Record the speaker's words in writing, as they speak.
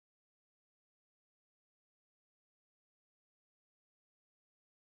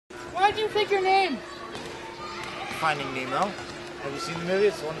you pick your name? Finding Nemo. Have you seen the movie?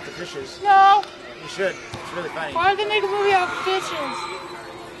 It's the one with the fishes. No. You should. It's really funny. Why did they make a movie out of fishes?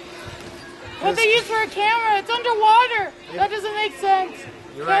 What they use for a camera? It's underwater. That doesn't make sense.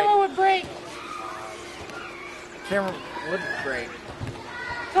 You're Camera right. would break. Camera would break.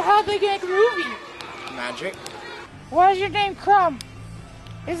 So how'd they make a movie? Magic. Why is your name Crumb?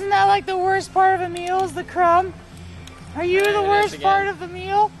 Isn't that like the worst part of a meal is the crumb? Are you the worst part of the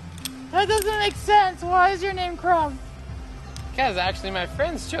meal? That doesn't make sense. Why is your name Crumb? Because actually my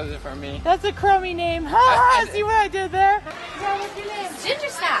friends chose it for me. That's a crummy name. Ha ha! See what I did there? Yeah, what's your name? Ginger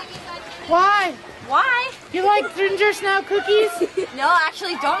Snap. Why? Why? You like ginger snap cookies? No, I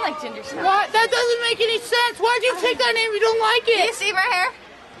actually don't like ginger snap. What? That doesn't make any sense. Why'd you take that name if you don't like Do you it? see my hair?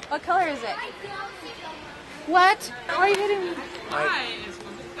 What color is it? What? Why are you hitting me?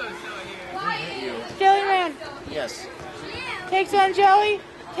 Jelly Man. Yes. Take some jelly,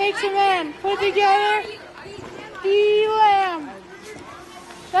 take some man. Put together, lamb.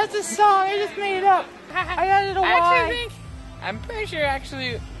 That's a song. I just made it up. I added a Y. I'm pretty sure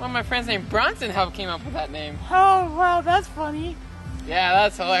actually one of my friends named Bronson helped came up with that name. Oh, wow, that's funny. Yeah,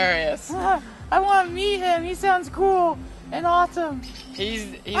 that's hilarious. I want to meet him. He sounds cool and awesome.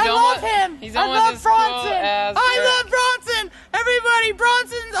 I love him. He's I almost love as Bronson. cool as I love Bronson. Everybody,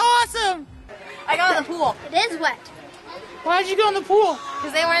 Bronson's awesome. I got in the pool. It is wet. Why'd you go in the pool?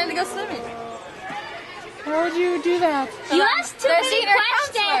 Because they wanted to go swimming. Why would you do that? You asked too many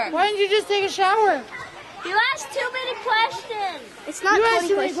questions. Why didn't you just take a shower? You asked too many questions. It's not You asked 20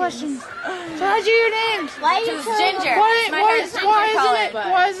 too many questions. So how'd you your names? Why are you It's telling Ginger. them? My hair is ginger colored.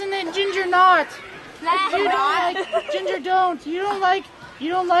 Why isn't it ginger not? Nah. You don't like ginger don't. You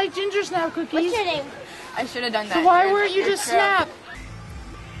don't like ginger snap cookies. What's your name? I should have done that. So why weren't you You're just true. snap?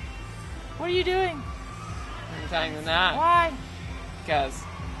 What are you doing? I'm tying the knot. Why? Because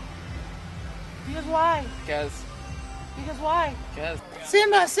why? Because Why? Because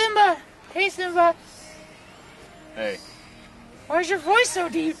Simba. Hey Simba. Hey. Why is your voice so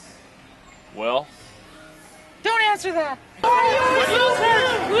deep? Well, Don't answer that.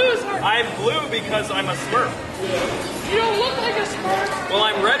 Blue's heart. I'm blue because I'm a Smurf. You don't look like a smurf. Well,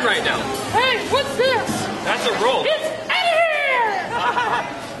 I'm red right now. Hey, what's this? That's a rope. It's Eddie here!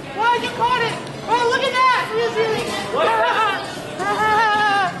 Wow, you caught it. Oh, look at that.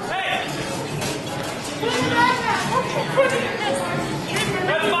 Hey! Put it back.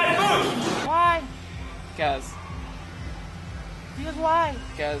 That's my boot! Why? Because Why?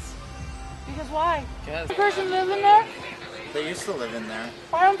 Why? The person living there? They used to live in there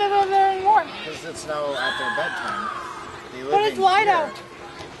Why don't they live there anymore? because it's now at their bedtime. They live But it's in light here. out.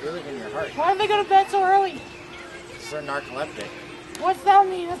 They live in your heart. Why do they go to bed so early? So they're narcoleptic. What's that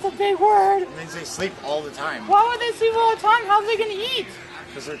mean? That's a big word. It means they sleep all the time Why would they sleep all the time? How are they going to eat?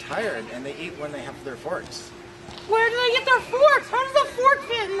 because they're tired and they eat when they have their forks. Where do they get their forks? How does a fork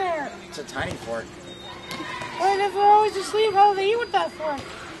fit in there? It's a tiny fork. Wait, if they're always asleep, how do they eat with that fork?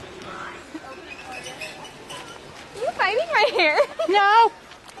 Are you biting my hair? No.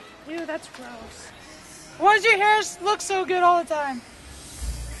 Ew, that's gross. Why does your hair look so good all the time?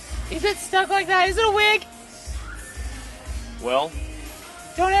 Is it stuck like that? Is it a wig? Well,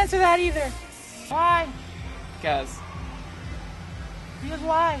 Don't answer that either. Why? Because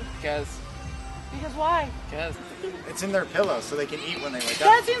Why? Why? It's in their pillow so they can eat when they wake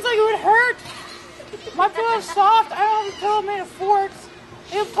That up. seems like it would hurt. My pillow's soft. I don't have a pillow made of forks.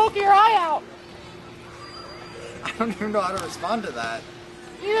 It'll poke your eye out. I don't even know how to respond to that.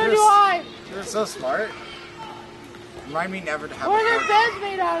 Neither do I. You're so smart. Remind me never to have What a are their fork. beds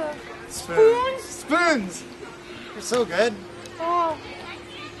made out of? Spoons? Spoons! You're so good. Oh.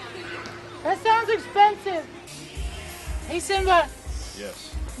 That sounds expensive. Hey Simba,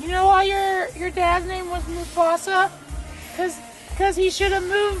 yes. you know why your dad's name was Mufasa? Cause he should have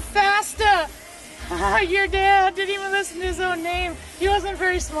moved faster. Your dad didn't even listen to his own name. He wasn't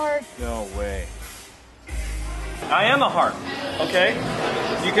very smart. No way. I am a harp, okay?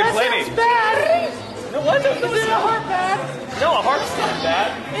 You can That play sounds me. bad. No, what? No, Is it a heart bad? No, a harp's not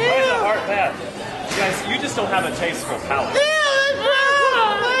bad. Why is Ew. a harp bad? You guys, you just don't have a tasteful palate. Ew, that's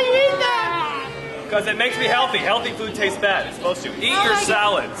gross. Why do you eat that? Because it makes me healthy. Healthy food tastes bad. It's supposed to. Eat Oh your my God.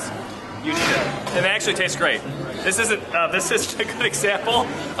 salads. You need it. And they actually taste great. This isn't. This is a good example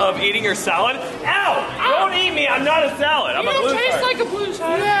of eating your salad. Ow! Don't eat me. I'm not a salad. I'm You a don't blues taste heart. like a blues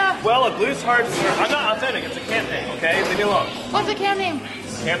heart. Yeah. Well, a blues heart. I'm not authentic. It's a camp name. Okay, leave me alone. What's the camp name?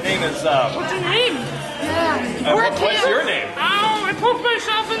 Camp name is. What's your name? Yeah. What's your name? Ow, I poked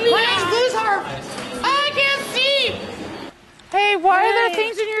myself in the eye. My name's Blues Harp. I can't see. Hey, why are there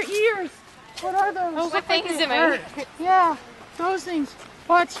things in your ears? What are those? Those are things in my ear. Yeah, those things.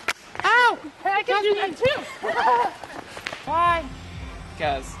 What? Ow! I can do that too. Why?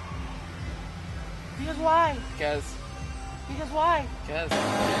 Guys. Because why? Guys. Because why?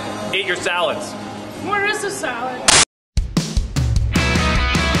 Guys. Eat your salads. Where is the salad?